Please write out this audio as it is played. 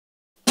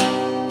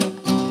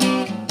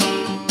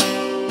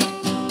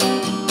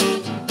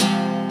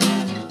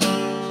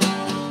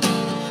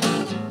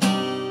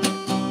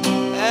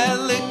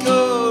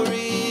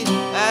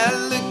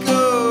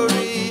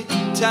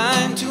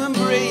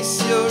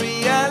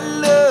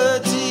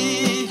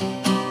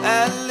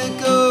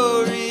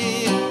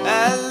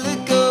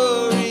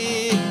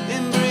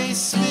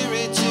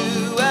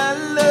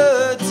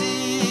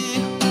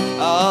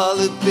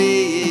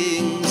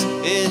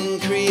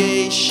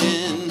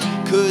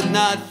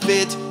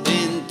fit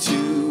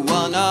into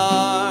one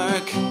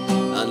ark,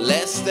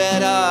 unless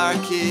that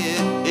ark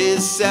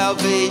is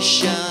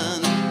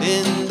salvation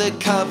in the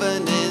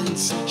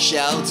covenant's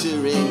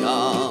sheltering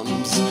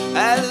arms.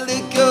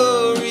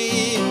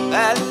 Allegory,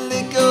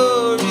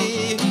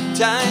 allegory,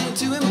 time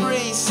to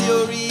embrace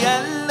your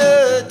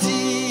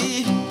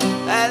reality.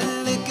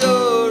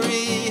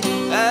 Allegory,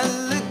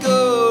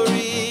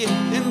 allegory,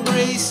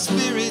 embrace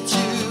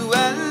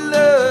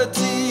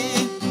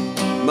spirituality.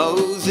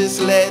 Moses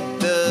led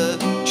the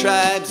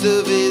tribes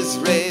of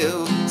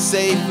Israel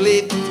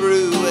safely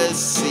through a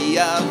sea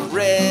of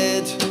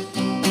red,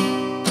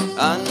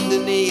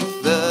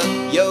 underneath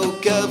the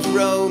yoke of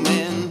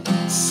Roman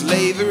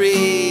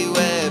slavery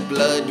where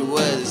blood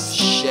was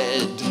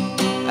shed.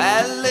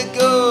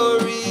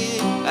 Allegory,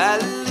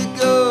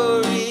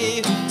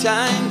 allegory,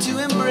 time to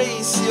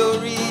embrace your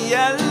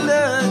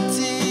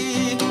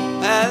reality.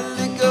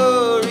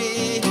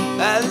 Allegory,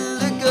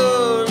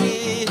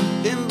 allegory,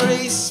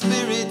 embrace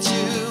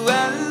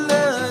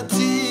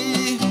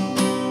spirituality.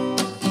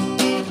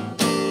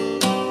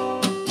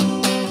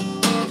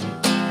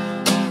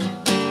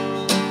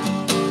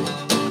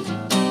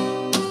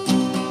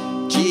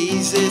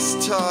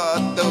 Jesus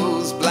taught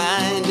those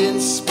blind in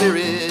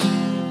spirit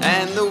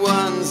and the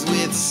ones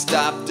with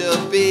stopped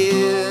up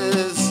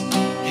ears,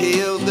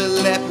 healed the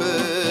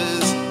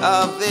lepers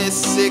of their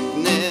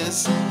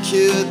sickness,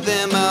 cured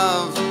them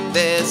of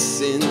their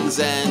sins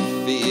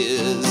and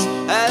fears.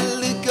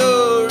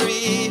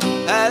 Allegory,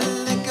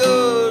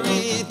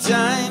 allegory,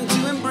 time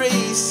to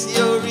embrace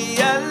your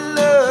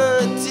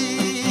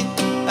reality.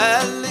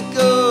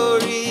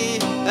 Allegory,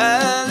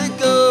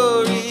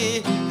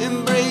 allegory,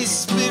 embrace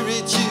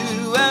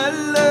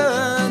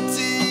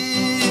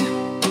spirituality.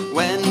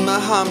 When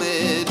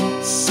Muhammad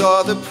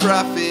saw the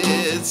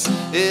prophets,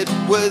 it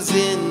was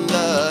in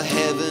the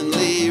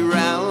heavenly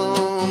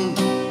realm.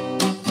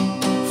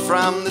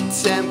 From the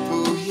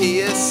temple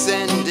he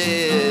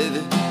ascended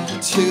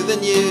to the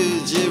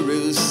New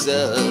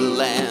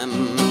Jerusalem.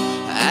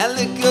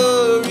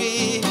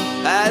 Allegory,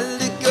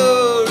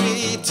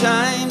 allegory,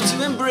 time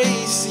to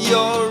embrace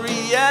your